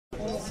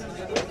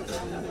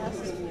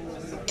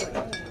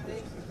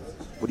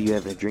What are you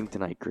having to drink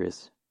tonight,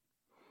 Chris?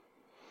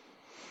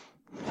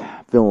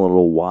 Feeling a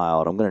little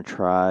wild. I'm going to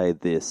try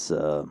this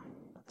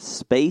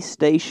Space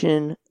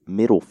Station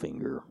Middle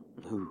Finger.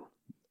 Ooh.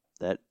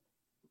 That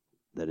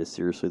is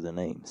seriously the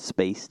name.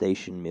 Space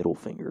Station Middle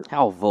Finger.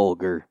 How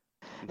vulgar.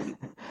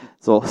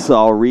 So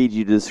I'll read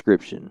you the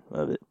description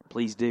of it.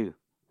 Please do.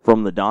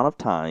 From the dawn of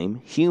time,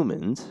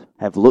 humans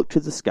have looked to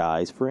the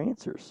skies for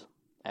answers.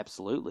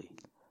 Absolutely.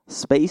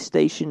 Space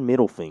Station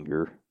Middle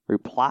Finger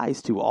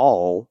replies to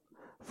all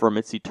from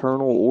its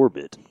eternal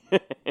orbit.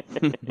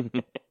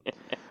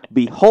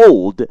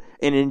 Behold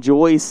and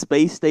enjoy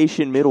Space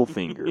Station Middle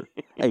Finger,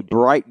 a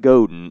bright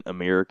golden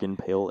American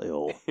pale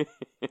ale.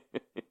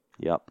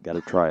 Yep, got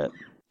to try it.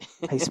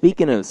 Hey,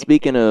 speaking of beer,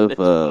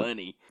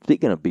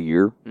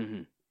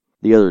 mm-hmm.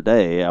 The other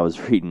day I was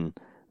reading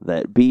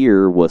that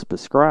beer was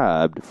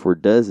prescribed for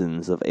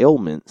dozens of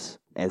ailments,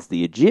 as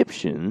the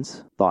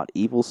Egyptians thought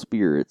evil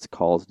spirits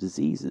caused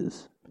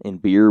diseases,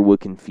 and beer would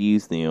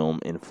confuse them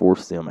and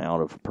force them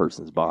out of a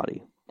person's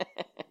body.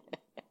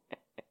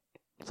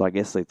 So I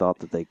guess they thought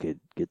that they could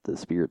get the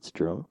spirits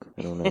drunk.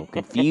 I don't know.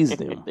 Confuse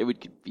them. They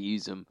would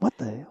confuse them. What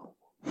the hell?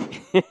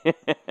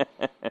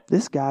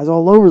 This guy's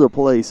all over the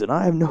place, and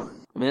I have no...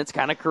 I mean, that's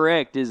kind of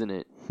correct, isn't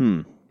it?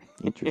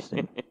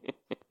 Interesting.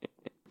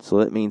 So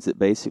that means that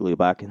basically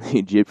back in the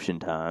Egyptian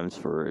times,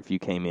 for if you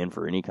came in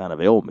for any kind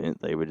of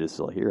ailment, they would just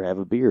say, here, have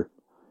a beer.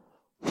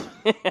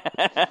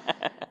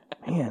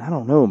 Man, I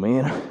don't know,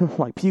 man.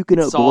 Like puking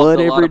up blood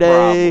every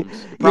day.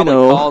 Probably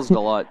caused a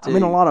lot, too. I'm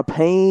in a lot of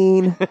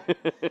pain.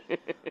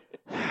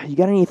 You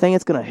got anything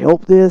that's going to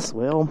help this?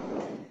 Well,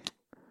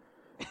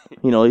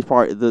 he's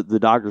probably the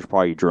doctor's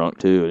probably drunk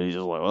too, and he's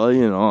just like, well,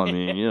 I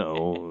mean,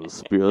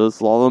 there's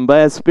a lot of them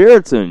bad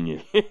spirits in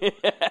you.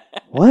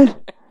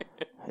 What?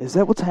 Is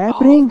that what's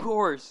happening? Oh, of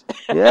course.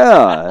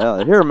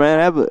 Yeah. Here, man,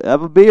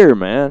 have a beer,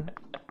 man.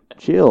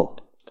 Chill.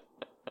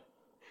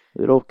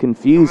 It'll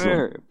confuse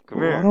them. Come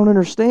here. I don't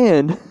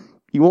understand.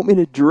 You want me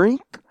to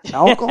drink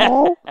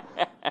alcohol?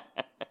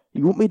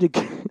 You want me to?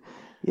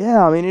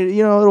 Yeah, I mean,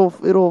 it'll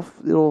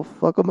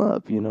fuck them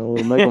up.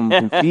 It'll make them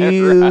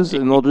confused,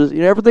 and they'll just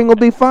everything will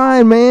be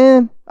fine,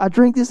 man. I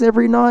drink this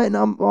every night, and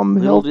I'm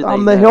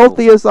the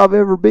healthiest I've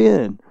ever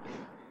been.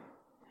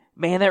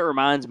 Man, that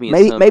reminds me of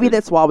maybe something.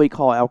 That's why we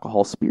call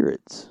alcohol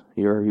spirits.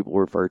 You hear people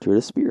refer to it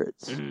as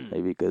spirits.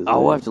 Maybe because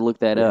I'll have to look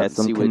that up. It has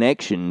some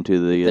connection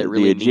to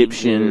the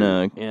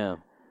Egyptian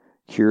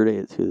cure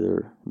to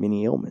their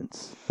many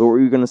ailments. What were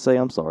you going to say?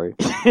 I'm sorry.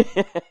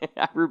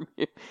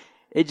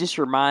 It just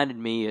reminded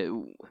me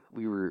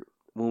when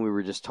we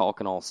were just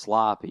talking all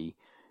sloppy.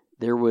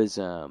 There was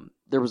a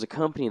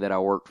company that I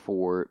worked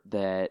for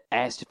that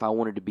asked if I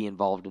wanted to be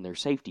involved in their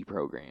safety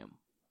program.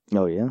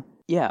 Oh yeah.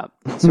 Yeah,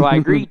 so I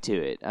agreed to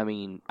it. I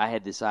mean, I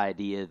had this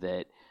idea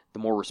that the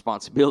more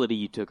responsibility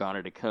you took on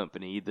at a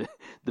company, the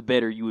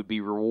better you would be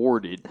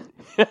rewarded.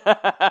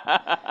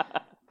 The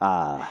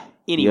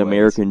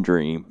American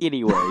dream.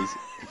 Anyways.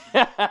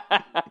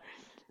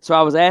 So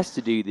I was asked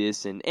to do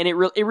this, and it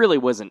really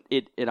wasn't,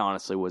 it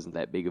honestly wasn't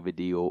that big of a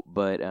deal,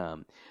 but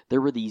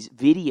there were these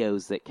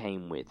videos that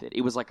came with it.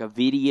 It was like a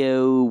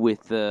video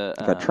with... like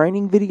a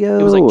training video?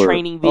 It was like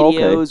training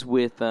videos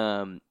with...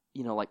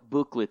 like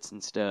booklets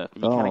and stuff,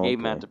 and you kind of gave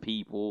them out to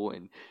people,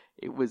 and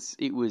it was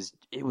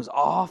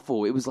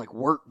awful. It was like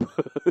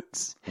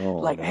workbooks.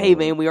 Hey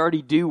man, we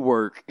already do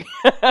work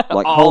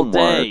like all homework.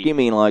 Day you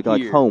mean like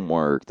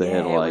homework? They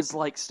had it was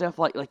like stuff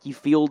like you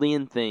filled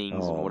in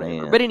things and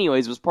whatever. Man. But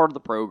anyways, it was part of the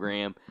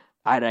program.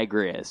 I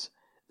digress.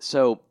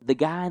 So the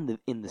guy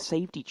in the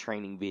safety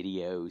training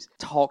videos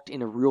talked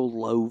in a real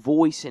low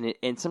voice,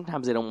 and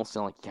sometimes it almost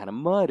sounded like he kind of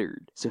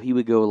muttered. So he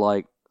would go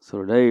like,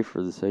 "So today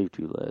for the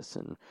safety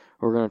lesson,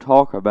 we're going to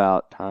talk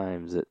about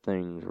times that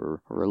things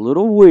were a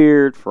little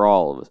weird for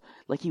all of us."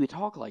 Like, he would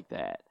talk like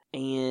that.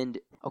 And,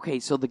 okay,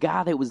 so the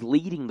guy that was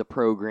leading the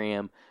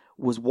program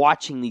was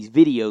watching these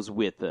videos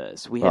with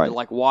us. We had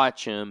to,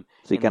 watch them.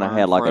 So you kind of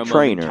had like a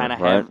trainer,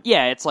 right?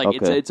 It's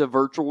like, it's a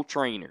virtual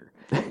trainer.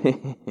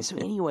 So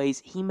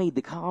anyways, he made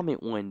the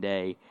comment one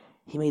day,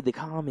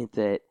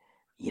 that,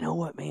 you know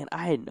what, man,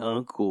 I had an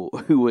uncle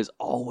who was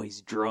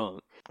always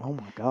drunk. Oh,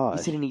 my gosh.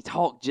 He said, and he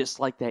talked just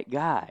like that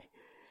guy.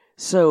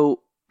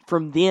 So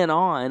from then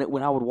on,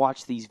 when I would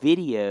watch these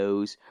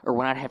videos, or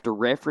when I'd have to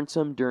reference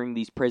them during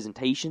these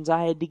presentations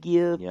I had to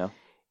give,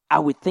 I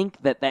would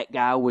think that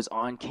guy was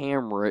on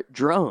camera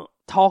drunk,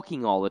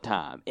 talking all the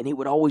time. And it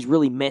would always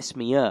really mess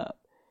me up,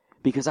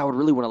 because I would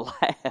really want to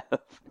laugh.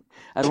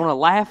 I'd want to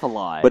laugh a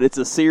lot. But it's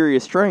a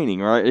serious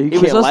training, right? You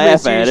can't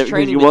laugh at it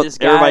because you want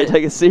everybody to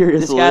take it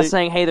seriously. This guy's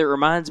saying, hey, that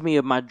reminds me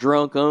of my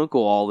drunk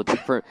uncle all the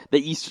time,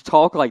 that used to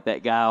talk like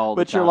that guy all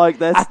the time. But you're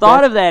like, I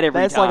thought of that every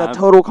time. That's like a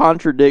total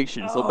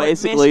contradiction. So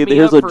basically,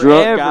 here's a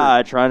drunk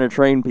guy trying to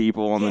train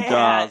people on the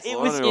job. It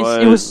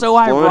was so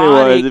ironic.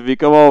 Anyways, if you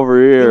come over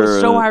here, it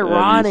was so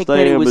ironic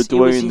that it was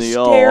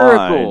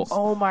hysterical.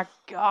 Oh my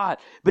God.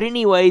 But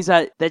anyways,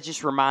 that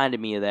just reminded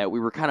me of that. We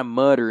were kind of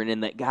muttering,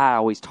 and that guy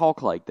always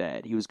talked like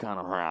that. He was kind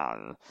of...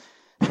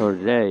 So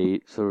today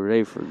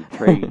for the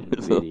trading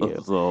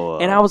video. So,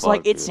 and I was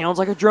like, it sounds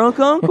like a drunk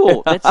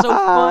uncle. That's so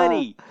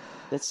funny.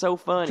 That's so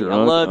funny. Drunk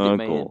I loved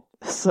uncle. it,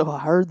 man. So I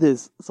heard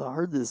this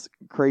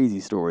crazy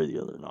story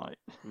the other night.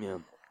 Yeah.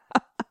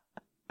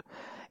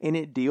 And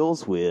it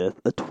deals with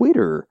a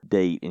Twitter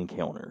date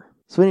encounter.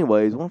 So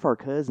anyways, one of our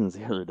cousins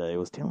the other day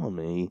was telling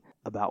me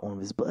about one of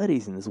his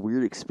buddies and this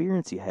weird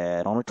experience he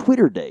had on a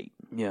Twitter date.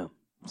 Yeah.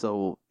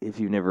 So if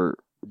you've never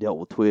dealt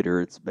with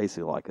Twitter, it's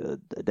basically like a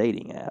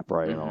dating app,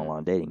 right? An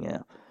online dating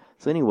app.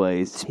 So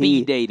anyways,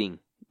 speed dating.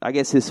 I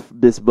guess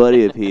this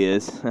buddy of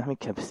his, I mean,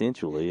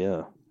 essentially,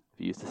 yeah.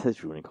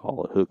 That's what you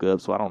call it,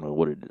 hookup. So I don't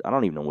know I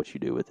don't even know what you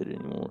do with it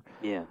anymore.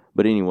 Yeah.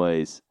 But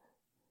anyways,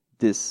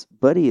 this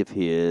buddy of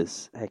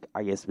his,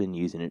 I guess, been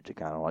using it to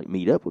kind of like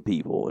meet up with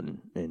people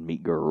and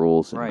meet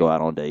girls and go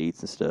out on dates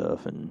and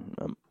stuff, and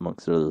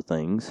amongst other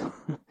things.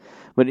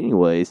 But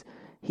anyways,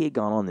 he had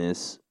gone on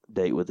this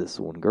date with this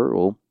one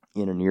girl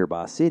in a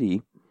nearby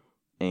city,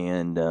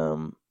 and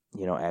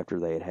after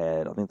they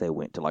had, I think they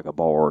went to like a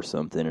bar or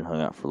something and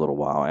hung out for a little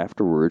while.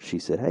 Afterwards, she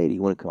said, "Hey, do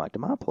you want to come out to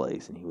my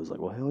place?" And he was like,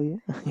 "Well, hell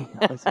yeah!"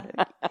 I said,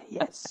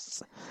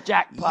 "Yes,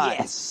 jackpot,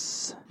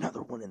 yes."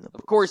 Another one in the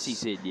books. Of course, he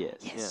said yes.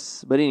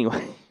 Yes, but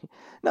anyway,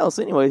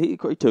 he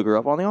took her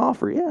up on the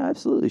offer. Yeah,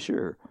 absolutely,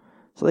 sure.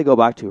 So they go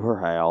back to her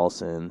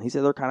house, and he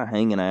said they're kind of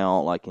hanging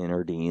out like in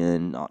her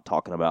den, not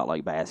talking about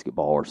like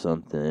basketball or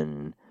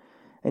something.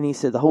 And he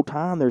said the whole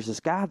time there's this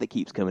guy that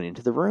keeps coming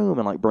into the room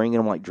and like bringing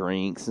them like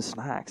drinks and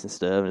snacks and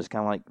stuff, and just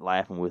kind of like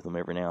laughing with them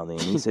every now and then.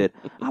 And he said,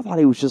 I thought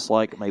he was just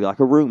like maybe like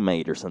a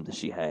roommate or something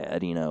she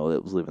had,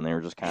 that was living there,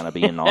 just kind of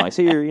being nice.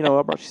 Here,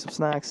 I brought you some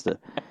snacks to.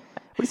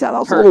 But he said that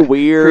was a little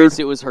weird. Chris,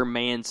 it was her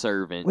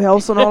manservant. Well,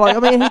 so no, like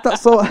he thought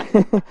so.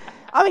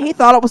 He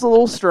thought it was a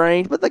little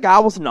strange, but the guy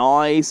was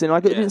nice, and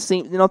like it didn't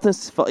seem, he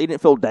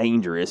didn't feel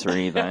dangerous or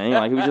anything.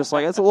 Like he was just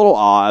like, it's a little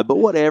odd, but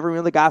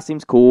whatever. The guy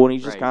seems cool, and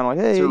he's just kind of like,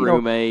 hey, it's a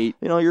roommate.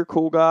 You're a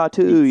cool guy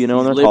too, and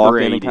they're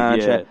talking and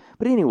kind of chat.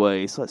 But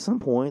anyway, so at some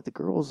point, the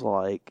girl's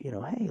like,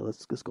 hey,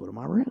 let's go to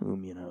my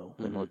room,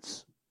 and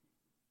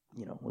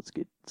let's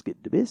get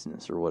to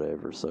business or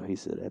whatever. So he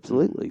said,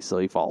 absolutely. So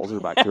he follows her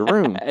back to her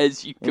room.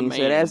 As you command. And he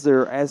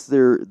said, as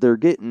they're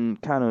getting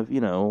kind of,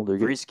 they're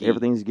risky.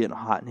 Everything's getting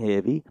hot and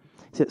heavy.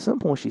 He said, at some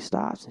point she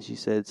stops and she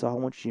said, so I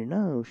want you to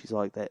know, she's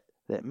like, that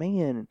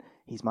man,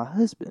 he's my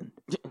husband.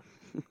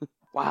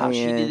 Wow,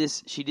 and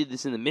she did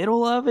this in the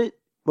middle of it?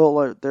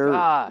 Well, they're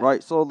God.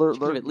 right. So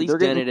they're at least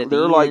done it at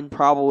they're the like end.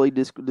 probably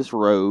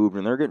disrobed,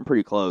 and they're getting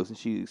pretty close. And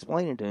she's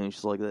explaining to him,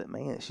 she's like, that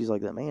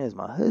man is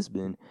my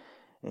husband.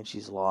 And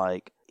she's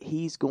like,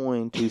 he's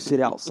going to sit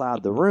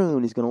outside the room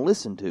and he's going to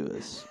listen to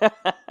us.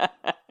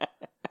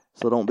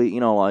 So don't be,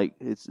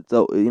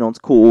 it's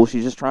cool.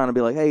 She's just trying to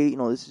be like, hey,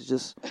 this is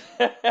just.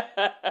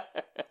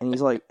 And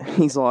he's like,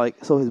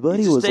 so his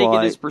buddy was taking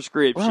like, his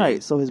prescription.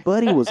 Right. So his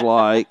buddy was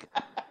like,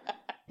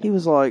 he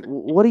was like,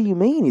 what do you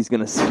mean he's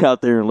going to sit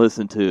out there and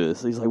listen to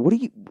us? He's like,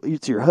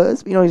 it's your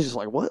husband? He's just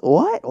like, what?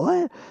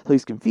 So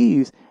he's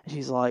confused. And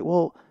she's like,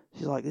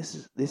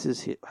 this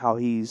is how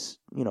he's,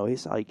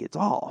 he's how he gets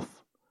off.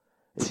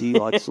 Is he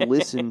likes to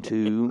listen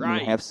to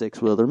and have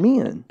sex with other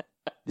men.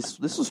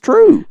 This was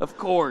true. Of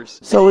course.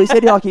 So he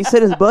said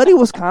his buddy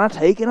was kind of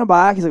taken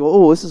aback. He's like,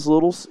 oh, this is a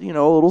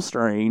little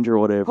strange or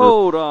whatever.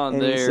 Hold on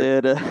and there. He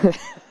said,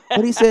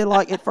 but he said,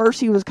 like, at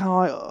first he was kind of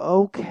like,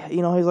 okay,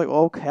 he's like,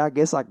 okay, I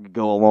guess I could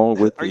go along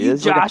with this. Are you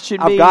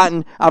joshing me?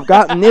 I've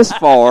gotten this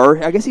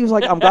far. I guess he was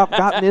like, I've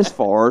gotten this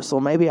far, so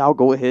maybe I'll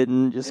go ahead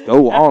and just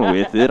go on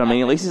with it. I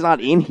mean, at least he's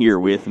not in here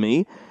with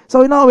me.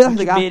 So the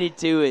guy committed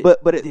to it.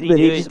 But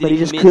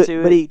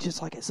he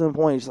just like at some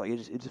point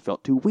it just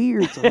felt too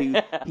weird. So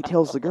he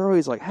tells the girl,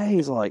 he's like, hey,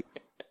 he's like,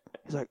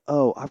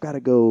 oh, I've got to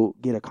go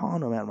get a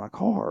condom out of my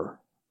car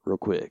real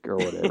quick or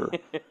whatever.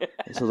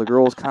 And so the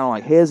girl's kind of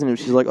like hesitant.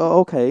 She's like, oh,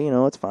 okay,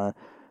 it's fine.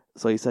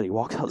 So he said he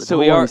walks out the door.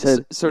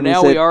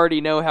 We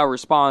already know how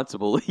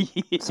responsible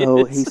he is.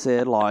 So he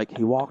said, like,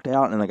 he walked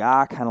out and the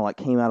guy kind of like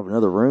came out of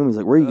another room. He's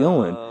like, where are you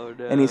going? No.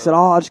 And he said,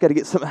 I just got to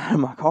get something out of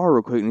my car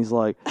real quick. And he's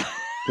like,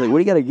 what do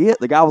you got to get?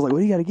 The guy was like, what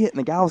do you got to get? And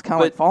the guy was kind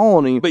of like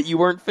following him. But you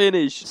weren't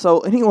finished.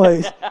 So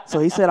anyways,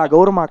 he said, I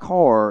go to my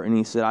car, and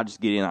he said, I just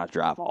get in, I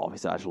drive off. He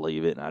said, I just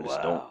leave it, and I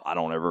just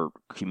don't ever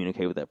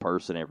communicate with that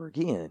person ever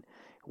again.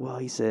 Well,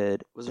 he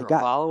said, was there a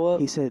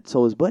follow-up? He said,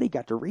 so his buddy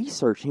got to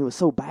research, and he was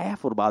so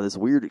baffled by this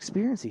weird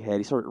experience he had.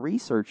 He started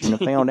researching and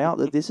found out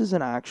that this is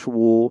a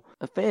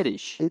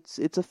fetish.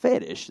 It's a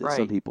fetish that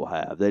some people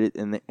have.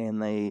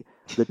 The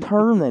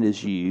term that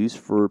is used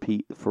for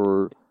people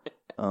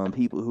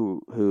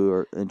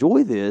who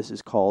enjoy this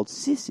is called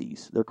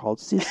sissies. They're called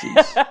sissies.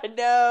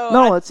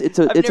 It's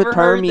a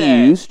term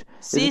used.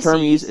 It's a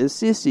term used as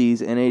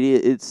sissies, and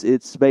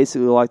it's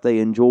basically like they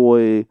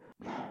enjoy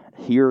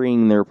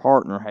hearing their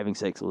partner having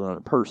sex with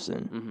another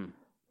person. Mm-hmm.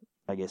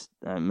 I guess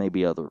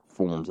maybe other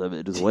forms of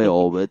it as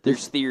well, but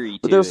there's theory.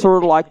 But there's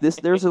sort of like this.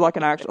 There's like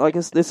an actual.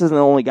 This isn't the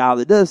only guy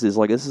that does this.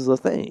 Like this is a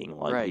thing.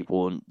 Like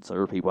people and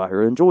so people out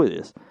here enjoy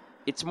this.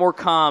 It's more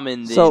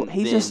common than... So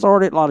he just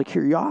started a lot of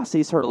curiosity.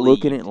 He started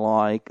believed. looking at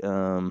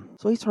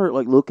so he started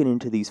looking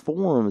into these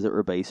forums that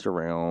were based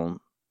around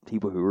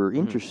people who were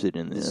interested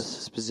in this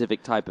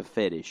specific type of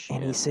fetish.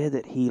 And he said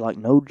that he,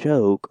 no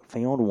joke,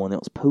 found one that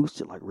was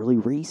posted really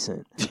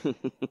recent.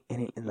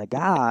 and the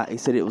guy, he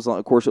said it was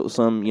of course it was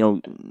some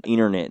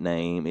internet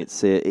name. It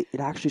said it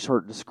actually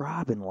started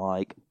describing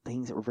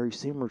things that were very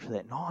similar to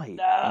that night.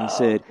 And he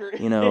said,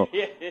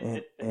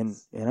 and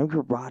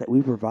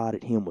we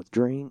provided him with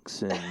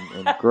drinks and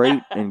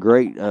great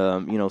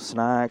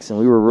snacks, and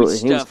we were really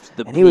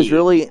he was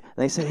really. And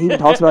they said he even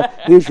talks about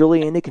he was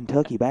really into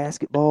Kentucky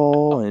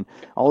basketball and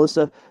all this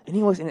stuff.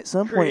 And at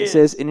some point it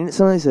says,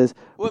 somebody says,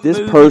 what this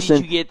movie person,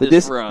 did you get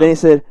this from? Then he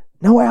said,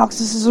 no, Alex,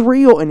 this is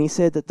real. And he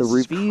said that the this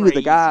review,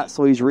 the guy,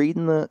 so he's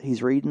reading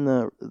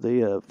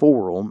the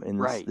forum,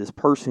 and this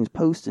person who's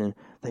posting,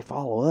 they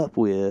follow up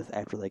with,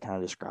 after they kind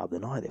of describe the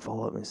night, they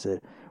follow up and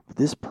said, but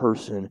this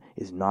person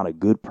is not a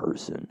good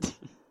person.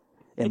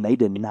 And they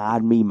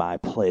denied me my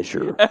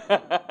pleasure.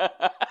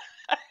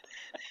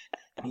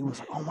 And he was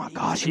like, "Oh my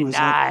gosh!" He's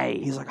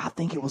like, "I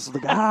think it was the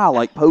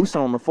guy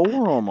posting on the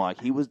forum,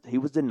 he was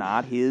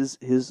denied his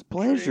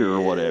pleasure or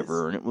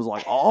whatever," and it was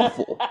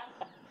awful.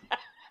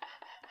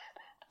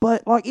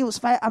 But it was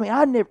I mean,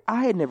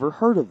 I had never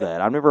heard of that.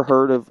 I've never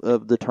heard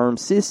of the term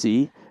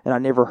sissy, and I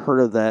never heard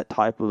of that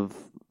type of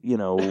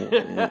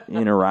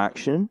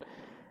interaction.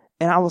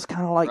 And I was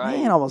kind of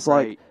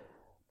like,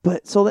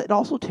 but so that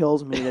also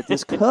tells me that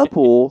this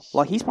couple,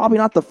 he's probably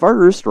not the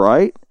first,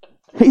 right?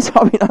 He's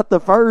probably not the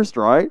first,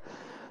 right?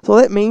 So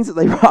that means that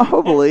they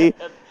probably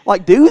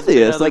do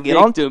this. They get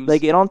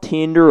on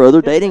Tinder or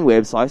other dating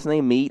websites, and they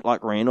meet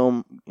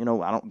random,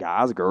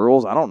 guys,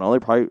 girls, I don't know. They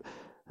probably,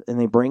 and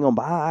they bring them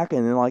back,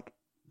 and then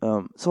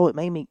so it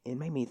made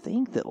me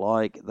think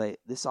that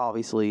this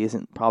obviously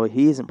isn't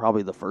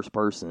probably the first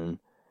person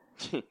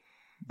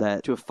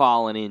that to have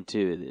fallen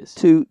into this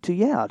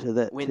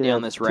went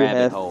down this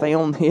rabbit hole.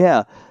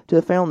 To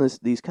have found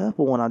these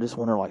couple, and I just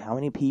wonder how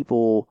many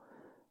people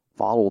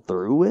followed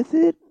through with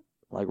it.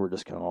 We're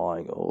just kind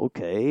of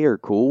okay, or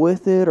cool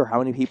with it, or how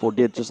many people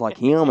did just like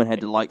him and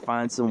had to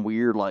find some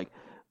weird way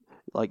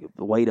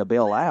to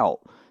bail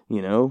out,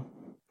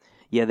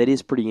 Yeah, that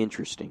is pretty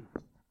interesting.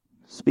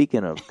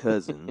 Speaking of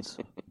cousins,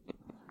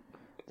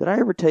 did I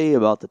ever tell you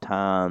about the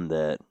time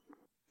that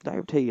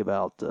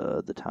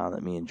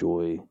me and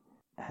Joy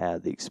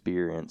had the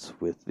experience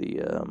with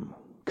the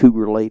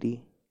Cougar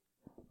lady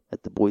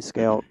at the Boy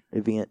Scout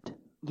event?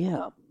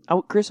 Yeah,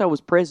 Chris, I was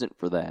present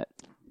for that.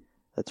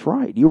 That's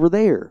right, you were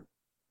there.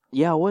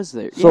 Yeah, I was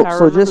there. So, I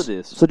remember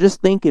this. So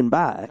just thinking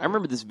back, I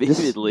remember this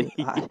vividly.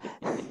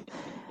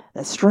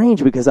 That's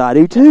strange because I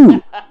do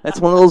too.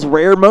 That's one of those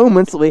rare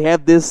moments that we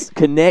have this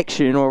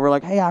connection where we're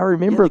like, "Hey, I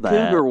remember the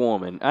that Cougar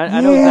woman."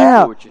 I know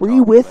exactly what you're were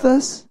you with about.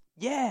 us?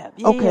 Yeah.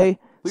 Okay.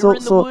 We were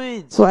in the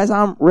woods. So as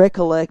I'm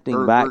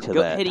recollecting back to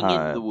that heading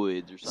time, into the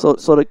woods or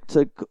something.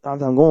 So I'm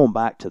going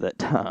back to that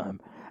time.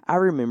 I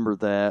remember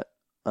that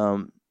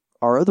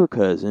our other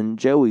cousin,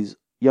 Joey's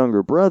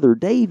younger brother,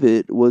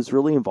 David, was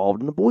really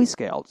involved in the Boy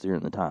Scouts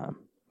during the time.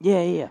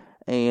 Yeah.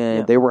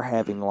 And they were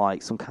having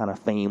some kind of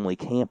family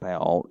camp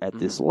out at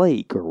this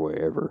lake or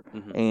wherever.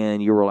 Mm-hmm.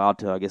 And you were allowed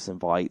to, I guess,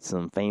 invite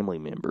some family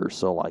members.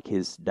 So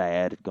his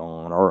dad had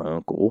gone, our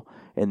uncle,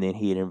 and then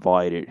he had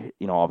invited,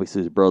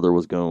 obviously his brother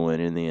was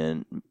going, and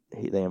then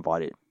they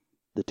invited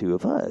the two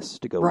of us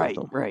to go with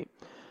them. Right.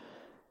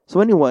 So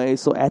anyway,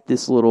 at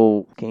this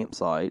little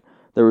campsite,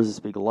 there was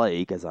this big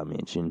lake, as I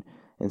mentioned.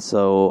 And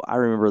so I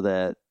remember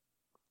that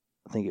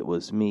I think it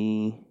was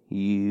me,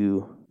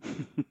 you,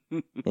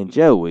 and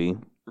Joey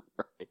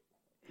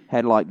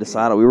had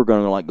decided we were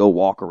going to go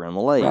walk around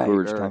the lake. We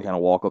were just kind of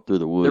walk up through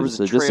the woods. There was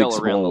a trail just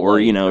explore, around the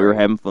lake, we were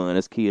having fun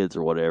as kids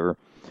or whatever.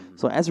 Mm-hmm.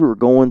 So as we were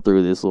going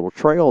through this little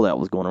trail that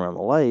was going around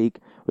the lake,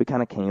 we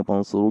kind of camped on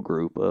this little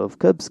group of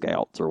Cub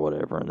Scouts or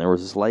whatever. And there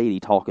was this lady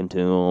talking to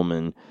them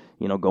and,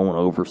 going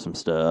over some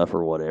stuff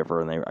or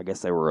whatever. And I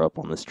guess they were up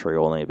on this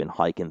trail and they'd been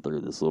hiking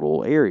through this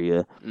little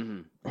area.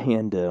 Mm-hmm.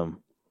 And,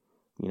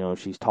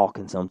 she's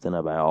talking something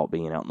about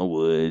being out in the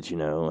woods,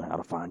 how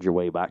to find your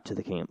way back to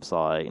the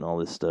campsite and all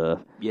this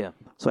stuff. Yeah.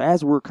 So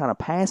as we're kind of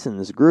passing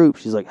this group,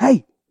 she's like,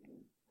 hey,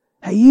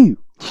 you.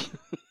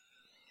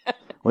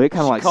 Well, it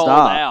kind of called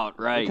stopped. Out,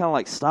 right? It kind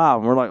of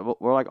stopped. And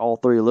we're all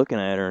three looking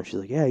at her, and she's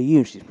like, yeah, you.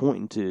 And she's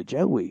pointing to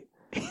Joey.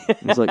 And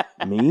he's like,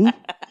 me?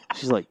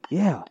 She's like,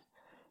 yeah.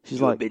 She's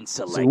You've like, been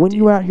selected. So when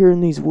you out here in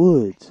these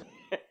woods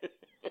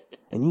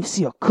and you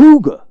see a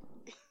cougar,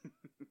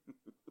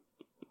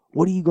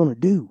 what are you going to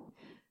do?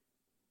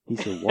 He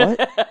said,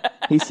 what?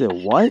 He said,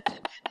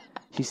 what?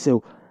 She said,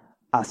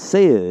 I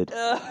said,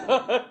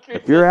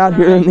 if you're out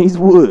here in these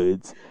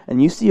woods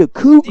and you see a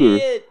cougar,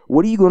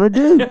 what are you going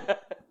to do?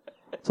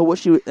 So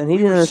he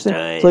didn't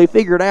understand. So he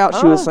figured out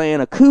she was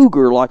saying a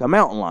cougar like a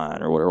mountain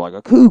lion or whatever, like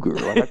a cougar,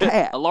 like a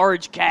cat. A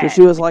large cat. So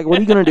she was like, what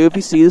are you going to do if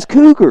you see this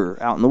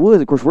cougar out in the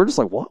woods? Of course, we're just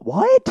like,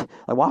 what?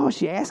 Why was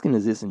she asking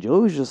us this? And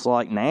Joey was just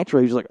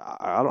naturally, he's like,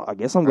 I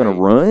guess I'm going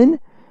to run. And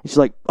she's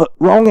like,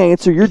 wrong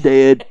answer, you're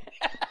dead.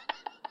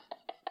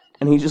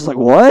 And he's just like,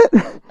 what?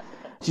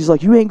 She's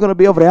like, you ain't going to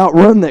be able to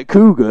outrun that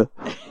cougar.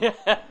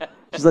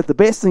 She's like, the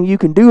best thing you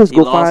can do is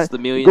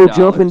go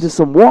jump into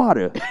some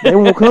water. They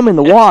won't come in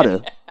the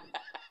water.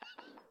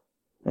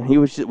 And we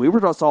were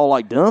just all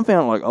like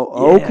dumbfounded, like,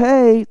 oh, yeah.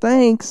 Okay,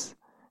 thanks.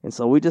 And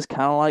so we just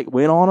kind of like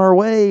went on our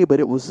way, but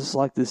it was just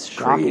like this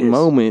shocking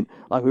moment.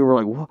 Like we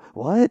were like,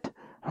 what?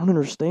 I don't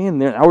understand.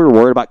 Now we were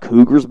worried about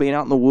cougars being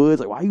out in the woods.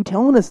 Like, why are you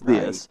telling us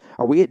this? Right.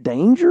 Are we at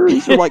danger?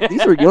 These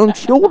are young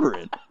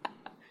children.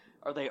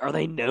 Are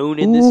they known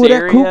in this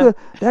area?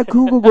 That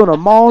cougar gonna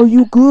maul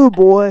you good,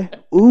 boy.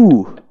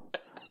 Ooh.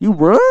 You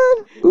run?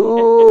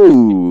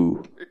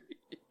 Ooh.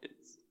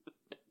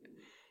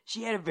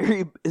 She had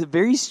a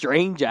very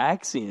strange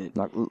accent.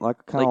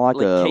 Like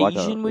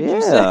Cajun, would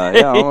you say?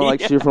 Yeah,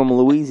 like she's from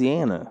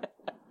Louisiana.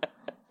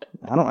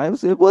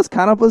 It was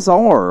kind of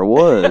bizarre, it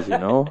was, you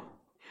know.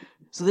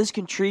 So this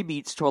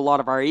contributes to a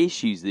lot of our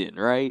issues then,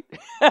 right?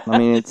 I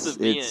mean,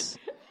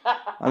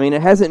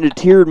 it hasn't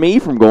deterred me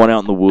from going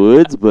out in the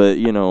woods, but,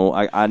 you know,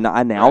 I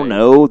now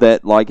know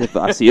that, like, if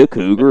I see a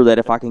cougar, that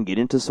if I can get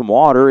into some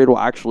water, it'll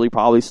actually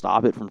probably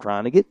stop it from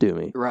trying to get to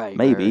me. Right.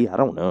 Maybe. Right. I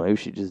don't know. Maybe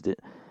she just did.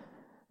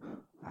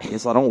 I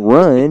guess I don't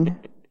run.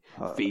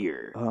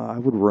 Fear. I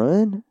would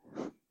run.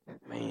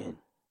 Man.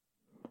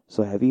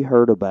 So have you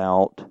heard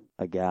about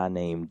a guy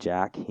named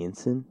Jack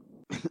Henson?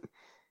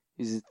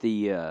 Is it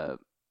the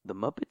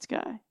Muppets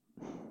guy?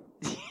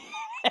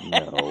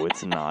 No,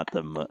 it's not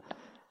the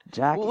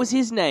Jack. What was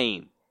his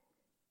name?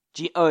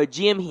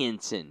 Jim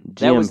Henson.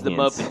 That was the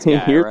Muppets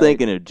guy. You're right?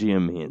 thinking of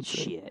Jim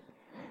Henson. Shit.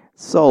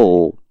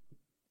 So,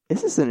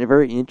 this is a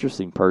very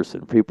interesting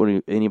person.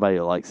 Anybody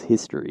who likes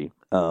history.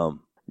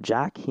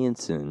 Jack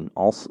Henson,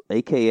 also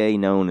a.k.a.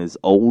 known as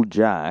Old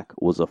Jack,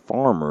 was a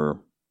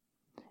farmer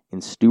in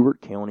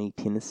Stewart County,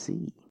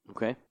 Tennessee.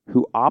 Okay.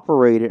 Who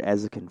operated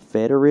as a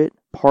Confederate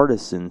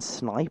partisan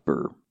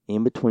sniper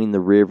in between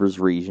the rivers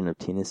region of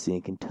Tennessee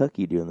and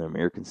Kentucky during the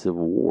American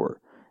Civil War.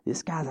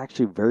 This guy's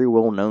actually very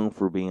well known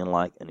for being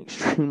like an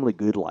extremely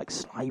good like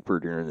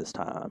sniper during this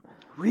time.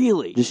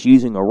 Really? Just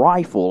using a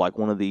rifle, like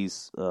one of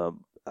these, I don't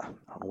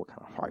know what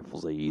kind of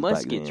rifles they use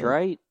muskets, back then.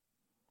 Right?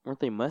 Weren't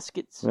they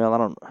muskets? Well, I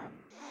don't know.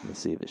 Let me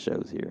see if it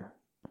shows here.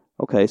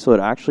 Okay, so it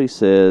actually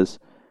says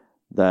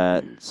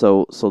that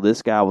so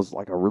this guy was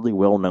like a really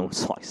well-known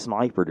like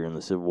sniper during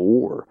the Civil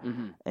War,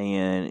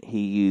 and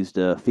he used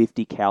a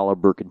 .50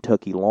 caliber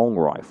Kentucky long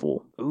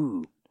rifle.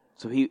 Ooh,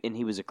 so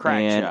he was a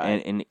crack shot,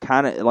 and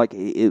kind of like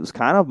it was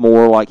kind of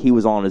more like he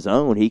was on his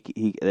own.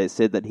 They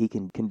said that he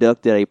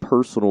conducted a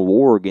personal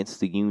war against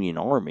the Union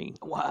Army.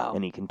 Wow,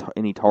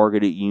 and he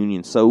targeted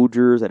Union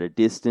soldiers at a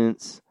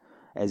distance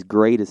as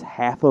great as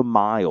half a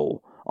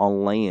mile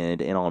on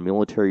land and on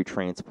military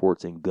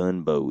transports and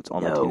gunboats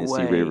on the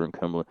Tennessee River and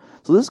Cumberland.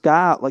 So this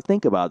guy, like,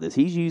 think about this.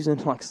 He's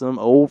using like some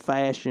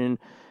old-fashioned,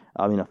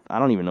 I mean, I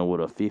don't even know what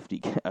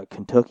a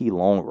Kentucky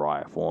long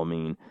rifle. I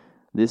mean,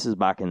 this is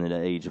back in the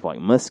age of like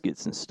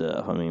muskets and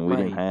stuff. I mean, we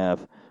didn't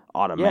have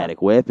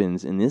automatic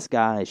weapons, and this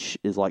guy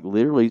is like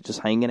literally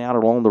just hanging out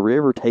along the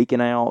river, taking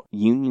out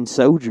Union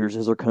soldiers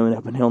as they're coming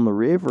up and down the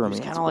river. I mean,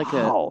 it's kind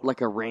of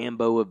like a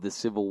Rambo of the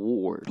Civil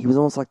War. He was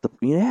almost like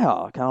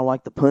kind of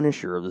like the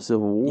Punisher of the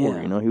Civil War.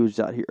 Yeah. You know, he was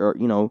out here,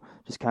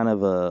 just kind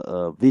of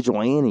a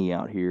vigilante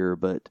out here.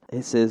 But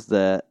it says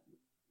that,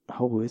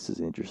 this is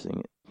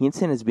interesting.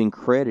 Henson has been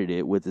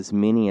credited with as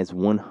many as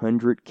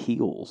 100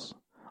 kills.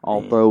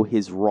 Although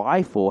his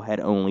rifle had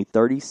only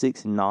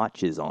 36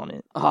 notches on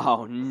it.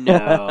 Oh,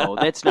 no.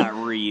 That's not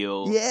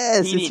real.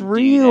 Yes, it's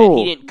real.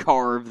 He didn't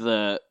carve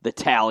the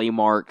tally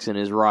marks in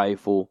his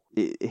rifle.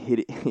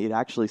 It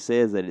actually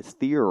says that it's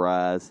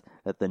theorized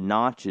that the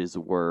notches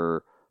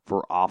were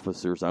for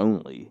officers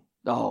only.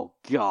 Oh,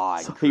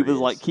 God. So he was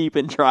like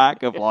keeping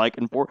track of like...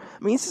 I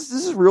mean, this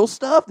is real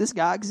stuff. This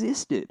guy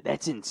existed.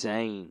 That's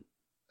insane.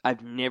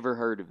 I've never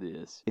heard of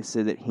this. It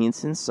said that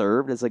Henson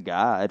served as a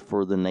guide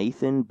for the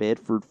Nathan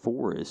Bedford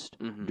Forrest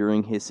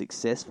during his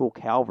successful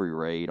cavalry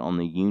raid on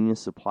the Union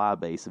supply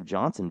base of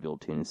Johnsonville,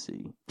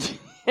 Tennessee.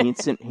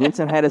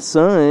 Henson had a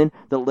son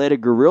that led a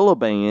guerrilla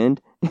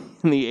band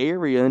in the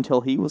area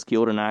until he was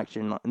killed in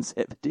action in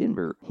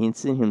September.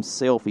 Henson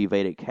himself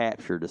evaded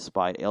capture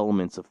despite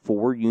elements of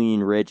 4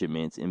 Union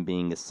regiments and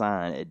being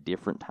assigned at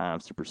different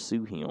times to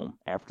pursue him.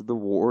 After the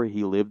war,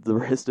 he lived the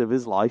rest of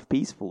his life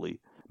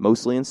peacefully,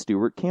 mostly in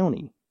Stewart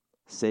County,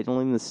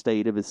 settling the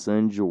state of his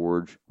son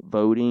George,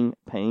 voting,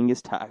 paying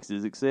his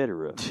taxes,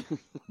 etc.,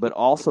 but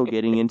also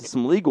getting into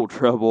some legal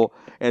trouble,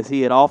 as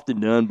he had often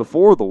done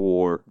before the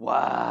war.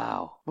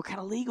 Wow. What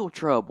kind of legal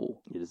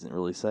trouble? It doesn't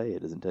really say.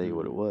 It doesn't tell you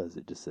what it was.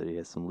 It just said he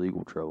has some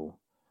legal trouble.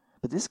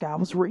 But this guy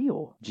was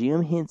real.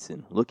 Jim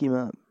Henson. Look him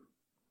up.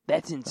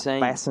 That's insane.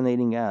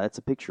 Fascinating guy. That's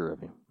a picture of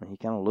him. He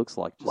kind of looks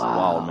like just a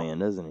wild man,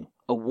 doesn't he?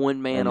 A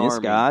one-man army. And this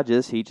guy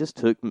just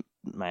took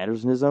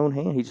matters in his own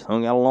hand. He just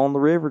hung out along the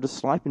river just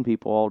sniping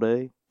people all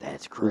day.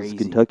 That's crazy. With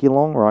his Kentucky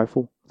long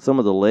rifle. Some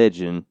of the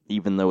legend,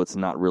 even though it's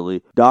not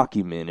really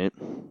documented,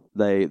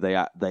 they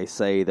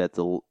say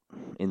that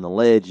in the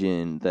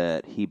legend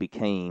that he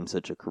became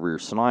such a career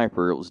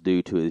sniper, it was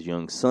due to his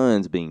young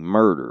sons being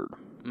murdered.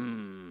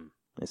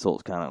 And so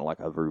it's kind of like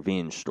a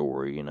revenge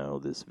story, you know,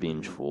 this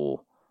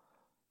vengeful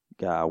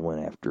guy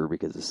went after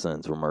because his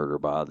sons were murdered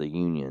by the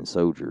Union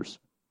soldiers.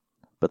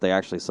 But they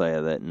actually say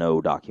that no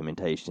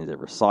documentation has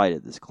ever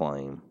cited this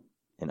claim,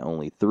 and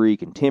only 3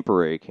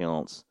 contemporary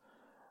accounts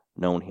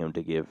known him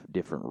to give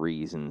different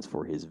reasons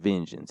for his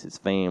vengeance, his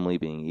family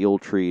being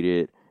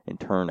ill-treated and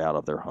turned out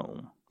of their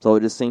home. So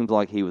it just seems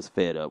like he was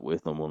fed up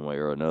with them one way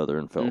or another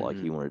and felt like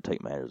he wanted to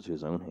take matters into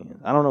his own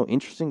hands. I don't know,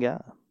 interesting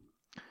guy.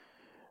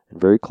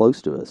 And very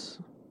close to us.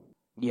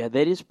 Yeah,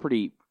 that's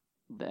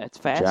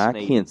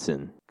fascinating. Jack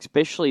Henson.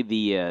 Especially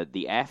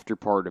the after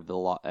part of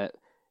the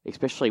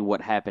especially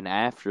what happened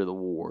after the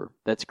war.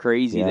 That's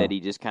crazy that he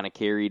just kind of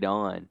carried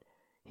on.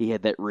 He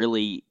had that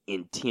really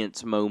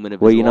intense moment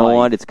of his life. Well, you know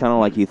what? It's kind of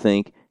like you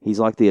think he's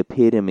like the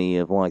epitome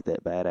of like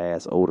that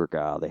badass older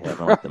guy they have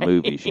in like the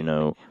movies, you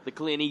know. The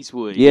Clint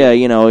Eastwood. Yeah,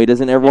 you know, he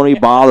doesn't ever want to be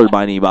bothered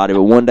by anybody,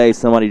 but one day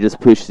somebody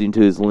just pushes him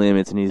to his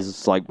limits and he's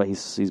just like,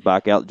 he's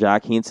back out.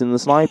 Jack Henson, the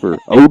sniper.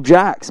 Old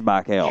Jack's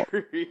back out.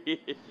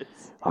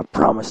 I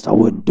promised I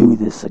wouldn't do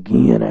this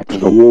again after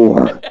the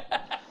war.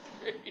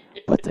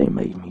 But they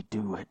made me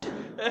do it.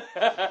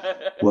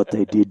 What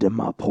they did to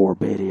my poor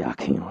Betty, I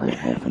can't let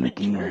happen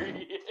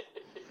again.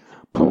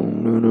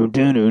 Coming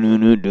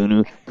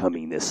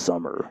this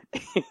summer.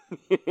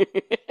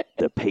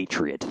 The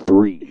Patriot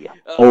 3.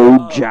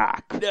 Old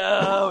Jack.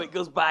 No, it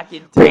goes back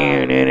in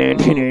time.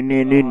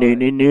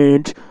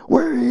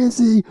 Where is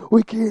he?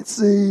 We can't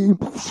see him.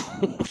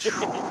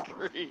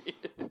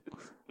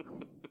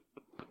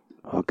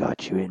 I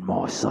got you in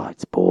my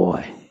sights,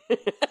 boy.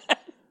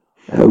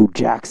 Oh,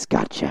 Jack's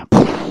got you.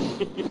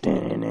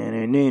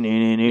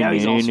 Now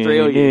he's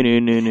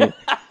Australian.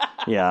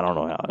 Yeah, I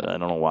don't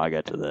know why I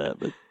got to that,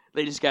 but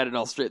they just got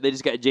They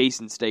just got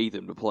Jason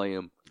Statham to play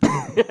him.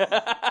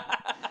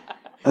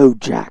 Oh,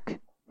 Jack.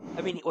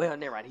 I mean, well,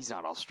 never mind. He's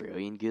not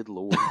Australian. Good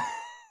Lord.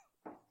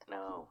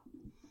 No.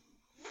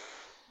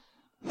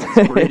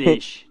 He's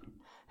British.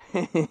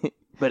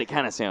 But it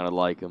kind of sounded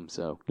like him,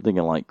 so. You're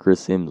thinking like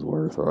Chris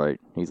Hemsworth, right?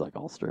 He's like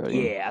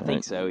Australian. Yeah, I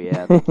think so.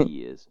 Yeah, I think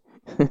he is.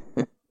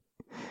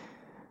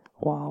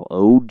 Wow.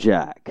 Oh,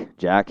 Jack.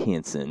 Jack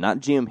Henson. Not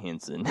Jim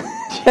Henson.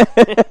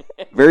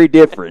 Very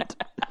different.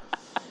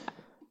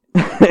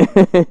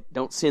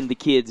 Don't send the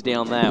kids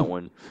down that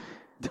one.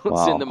 Don't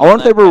Wow. send them I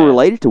wonder if they were path.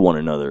 related to one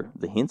another.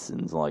 The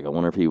Hensons. Like, I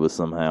wonder if he was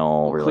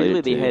somehow related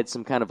Clearly, to... they had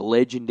some kind of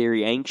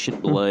legendary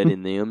ancient blood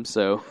in them,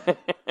 so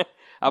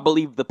I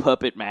believe the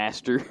puppet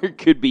master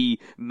could be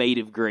made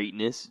of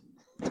greatness.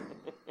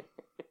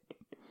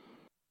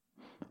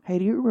 Hey,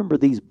 do you remember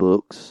these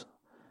books?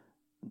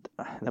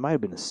 That might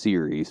have been a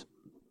series.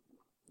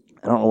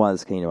 I don't know why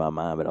this came to my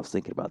mind, but I was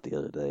thinking about it the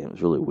other day, and it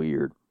was really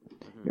weird.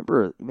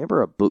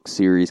 Remember a book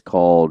series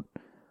called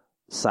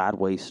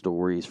Sideways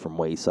Stories from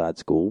Wayside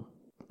School?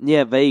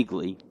 Yeah,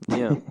 vaguely.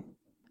 Yeah.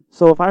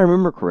 So if I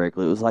remember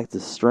correctly, it was like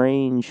this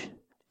strange...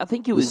 I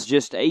think it was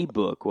just a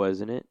book,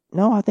 wasn't it?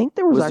 No, I think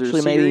there was there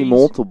actually a maybe series?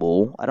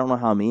 multiple. I don't know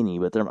how many,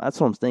 but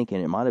that's what I'm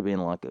thinking. It might have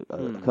been like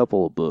a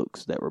couple of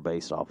books that were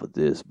based off of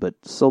this. But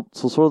so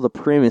sort of the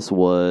premise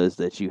was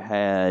that you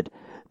had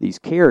these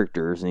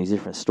characters and these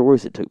different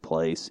stories that took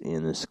place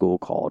in this school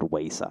called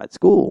Wayside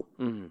School.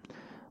 Mm-hmm.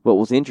 But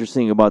what's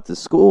interesting about this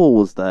school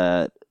was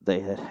that they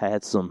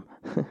had some...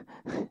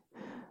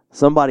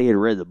 somebody had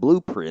read the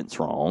blueprints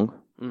wrong.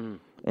 Mm-hmm.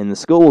 And the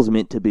school was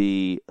meant to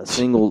be a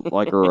single,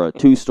 or a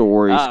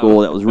 2-story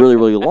school that was really,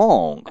 really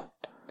long.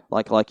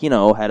 Like, you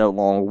know, had a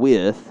long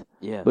width.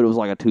 Yeah. But it was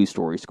like a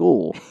 2-story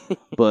school.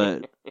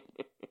 But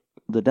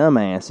the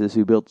dumbasses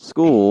who built the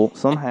school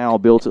somehow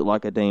built it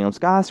like a damn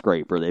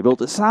skyscraper. They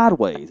built it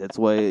sideways. That's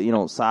why, you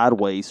know,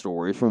 sideways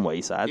stories from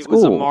Wayside School. It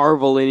was a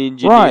marvel in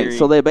engineering. Right,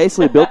 so they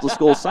basically built the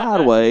school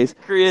sideways.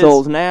 Chris, so it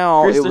was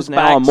now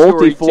a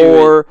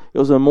multi-floor. It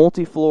was a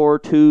multi-floor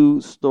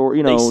 2-story.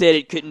 You know, they said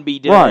it couldn't be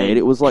done. Right,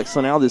 it was like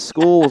so. Now this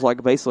school was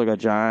like basically like a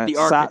giant the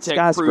architect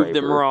skyscraper. proved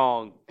them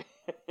wrong.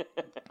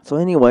 So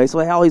anyway, so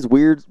they had all these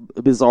weird,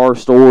 bizarre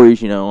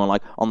stories, you know, and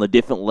like on the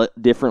different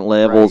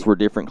levels were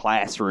different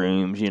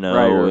classrooms, you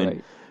know,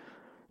 and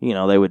you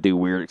know they would do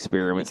weird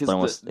experiments.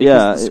 Because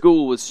the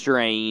school was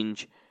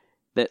strange.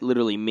 That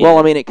literally meant. Well,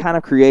 I mean, it kind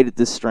of created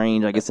this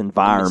strange, I guess,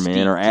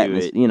 environment or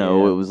atmosphere. You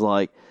know, it was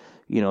like,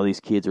 you know, these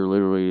kids are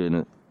literally in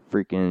a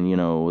freaking, you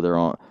know, they're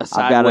on.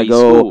 I've got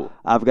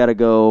to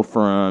go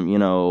from, you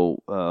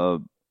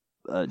know,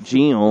 a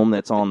gym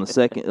that's on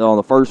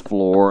the first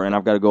floor, and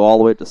I've got to go all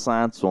the way up to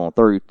science on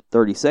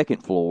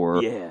 32nd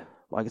floor. Yeah,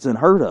 like it's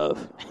unheard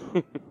of.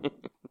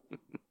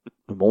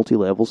 A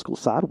multi-level school,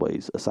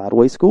 a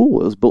sideways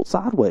school. It was built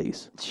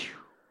sideways,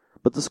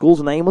 but the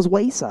school's name was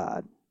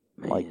Wayside.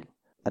 Man. Like,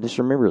 I just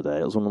remember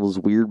that. It was one of those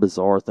weird,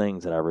 bizarre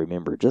things that I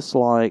remember. Just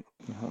like,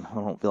 I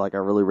don't feel like I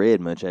really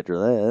read much after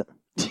that.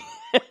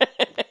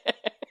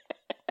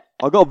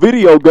 I got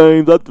video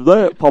games after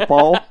that,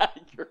 Papa.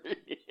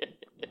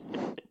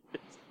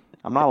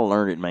 I'm not a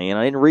learned man.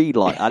 I didn't read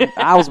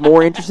I was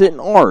more interested in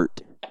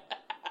art.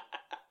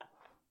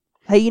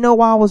 Hey, you know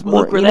why I was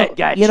more... Look where that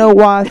got you. You know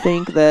why I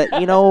think that...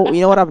 You know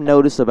what I've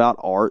noticed about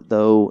art,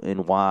 though,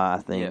 and why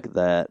I think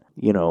that,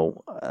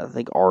 I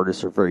think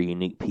artists are very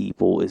unique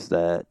people, is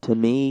that, to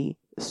me,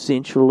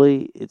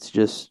 essentially, it's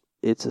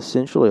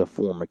essentially a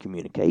form of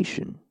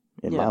communication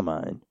in my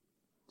mind.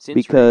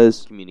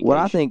 Because what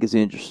I think is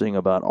interesting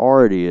about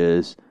art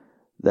is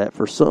that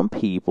for some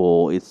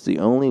people, it's the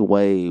only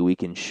way we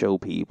can show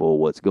people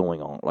what's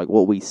going on, like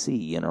what we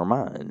see in our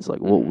minds,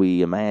 like what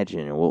we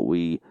imagine and what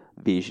we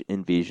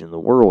envision the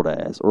world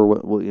as, or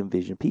what we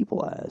envision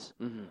people as.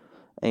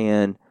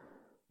 And,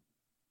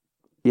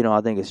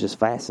 I think it's just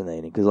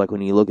fascinating because, like,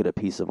 when you look at a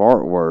piece of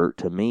artwork,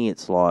 to me,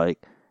 it's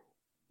like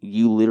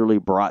you literally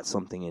brought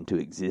something into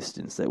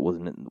existence that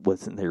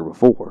wasn't there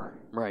before.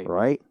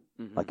 Right?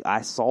 Like, I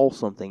saw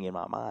something in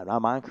my mind. My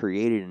mind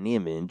created an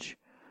image,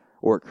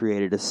 or it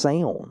created a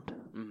sound,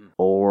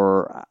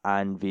 or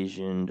I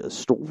envisioned a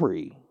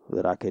story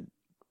that I could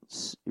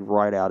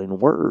write out in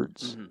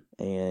words,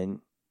 and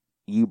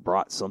you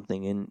brought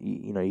something in,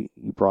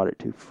 you brought it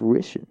to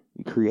fruition.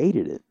 You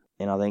created it.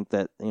 And I think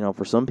that,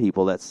 for some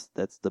people, that's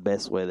the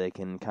best way they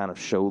can kind of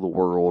show the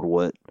world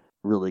what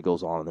really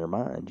goes on in their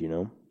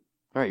mind,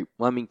 Right.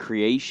 Well, I mean,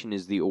 creation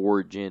is the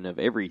origin of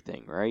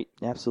everything, right?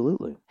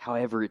 Absolutely.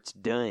 However it's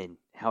done,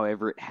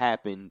 however it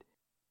happened,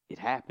 it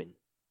happened.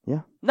 Yeah.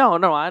 No,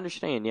 I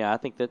understand. Yeah, I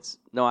think that's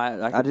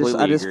I completely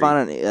I just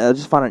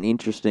agree. find it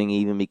interesting,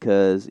 even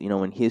because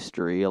in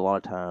history, a lot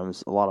of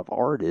times, a lot of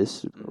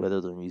artists, whether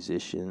they're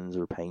musicians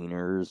or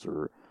painters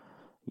or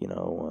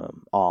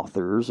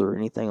authors or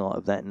anything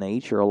of that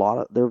nature,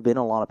 there have been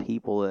a lot of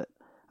people that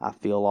I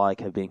feel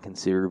like have been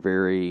considered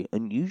very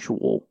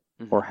unusual,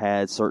 or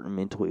had certain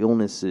mental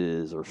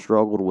illnesses, or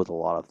struggled with a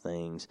lot of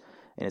things.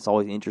 And it's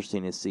always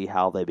interesting to see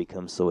how they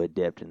become so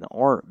adept in the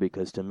art,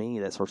 because to me,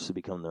 that starts to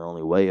become their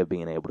only way of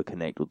being able to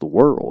connect with the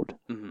world.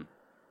 I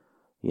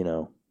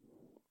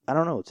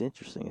don't know. It's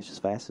interesting. It's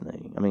just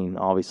fascinating. I mean,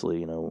 obviously,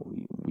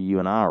 you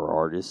and I are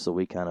artists, so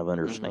we kind of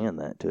understand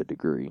that to a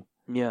degree.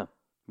 Yeah.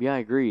 Yeah, I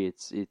agree.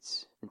 It's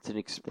an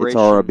expression. It's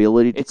our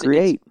ability to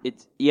create.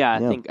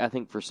 I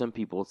think for some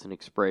people, it's an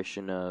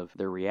expression of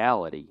their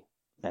reality.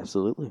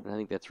 Absolutely. And I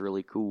think that's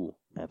really cool.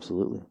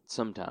 Absolutely.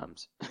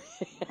 Sometimes.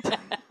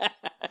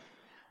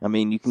 I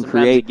mean, you can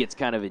Sometimes create... it gets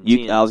kind of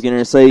intense. I was going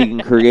to say, you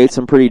can create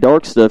some pretty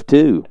dark stuff,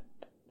 too.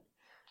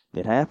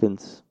 It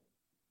happens.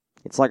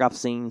 It's like I've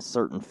seen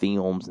certain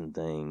films and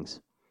things.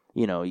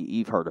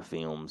 You've heard of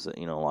films,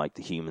 like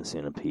The Human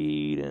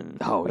Centipede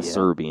and a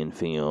Serbian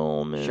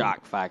film. And,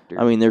 Shock Factor.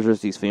 I mean, there's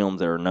just these films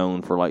that are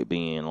known for, like,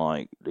 being,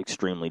 like,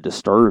 extremely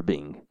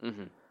disturbing.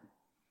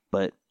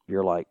 But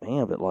you're like,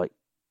 man, but, like,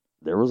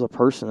 there was a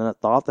person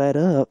that thought that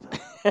up,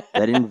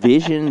 that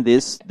envisioned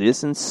this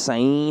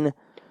insane,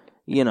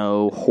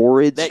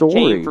 horrid that story.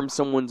 Came from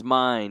someone's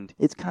mind.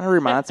 It kind of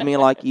reminds me,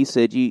 like you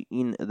said,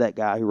 that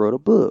guy who wrote a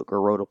book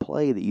or wrote a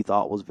play that you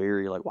thought was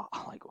very, like, wow,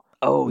 like,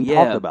 we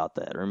talked about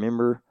that,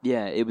 remember?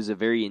 Yeah, it was a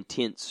very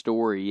intense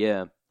story,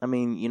 yeah. I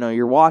mean,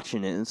 you're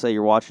watching it, and say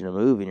you're watching a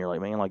movie, and you're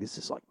like, man, like, it's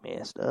just, like,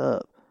 messed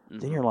up.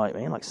 Then you're like,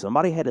 man, like,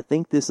 somebody had to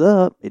think this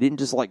up. It didn't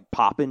just, like,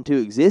 pop into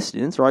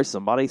existence, right?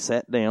 Somebody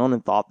sat down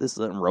and thought this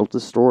up and wrote the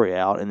story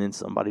out, and then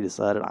somebody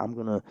decided, I'm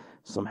going to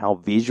somehow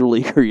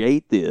visually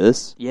create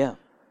this. Yeah.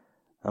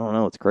 I don't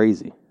know. It's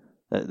crazy.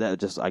 That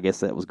just, I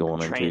guess that was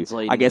going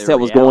into... I guess that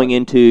was going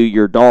into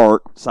your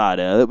dark side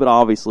of it, but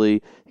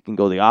obviously you can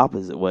go the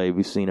opposite way.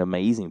 We've seen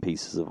amazing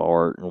pieces of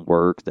art and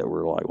work that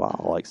were like,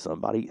 wow, like,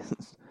 somebody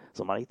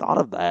thought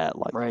of that.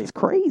 Like, It's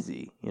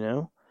crazy,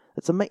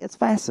 It's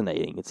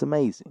fascinating. It's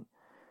amazing.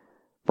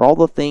 For all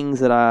the things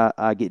that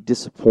I get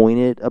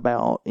disappointed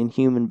about in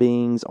human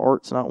beings,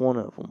 art's not one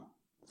of them.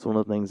 It's one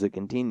of the things that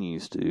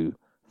continues to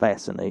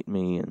fascinate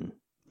me, and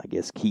I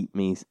guess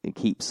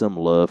keep some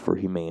love for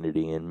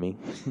humanity in me.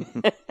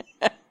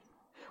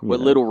 What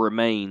little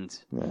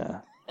remains.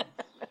 Yeah.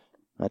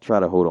 I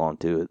try to hold on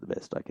to it the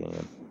best I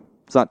can.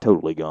 It's not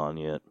totally gone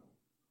yet.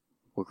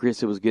 Well,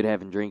 Chris, it was good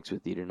having drinks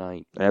with you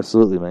tonight.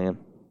 Absolutely, man.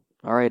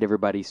 All right,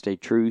 everybody, stay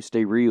true,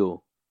 stay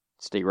real,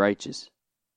 stay righteous.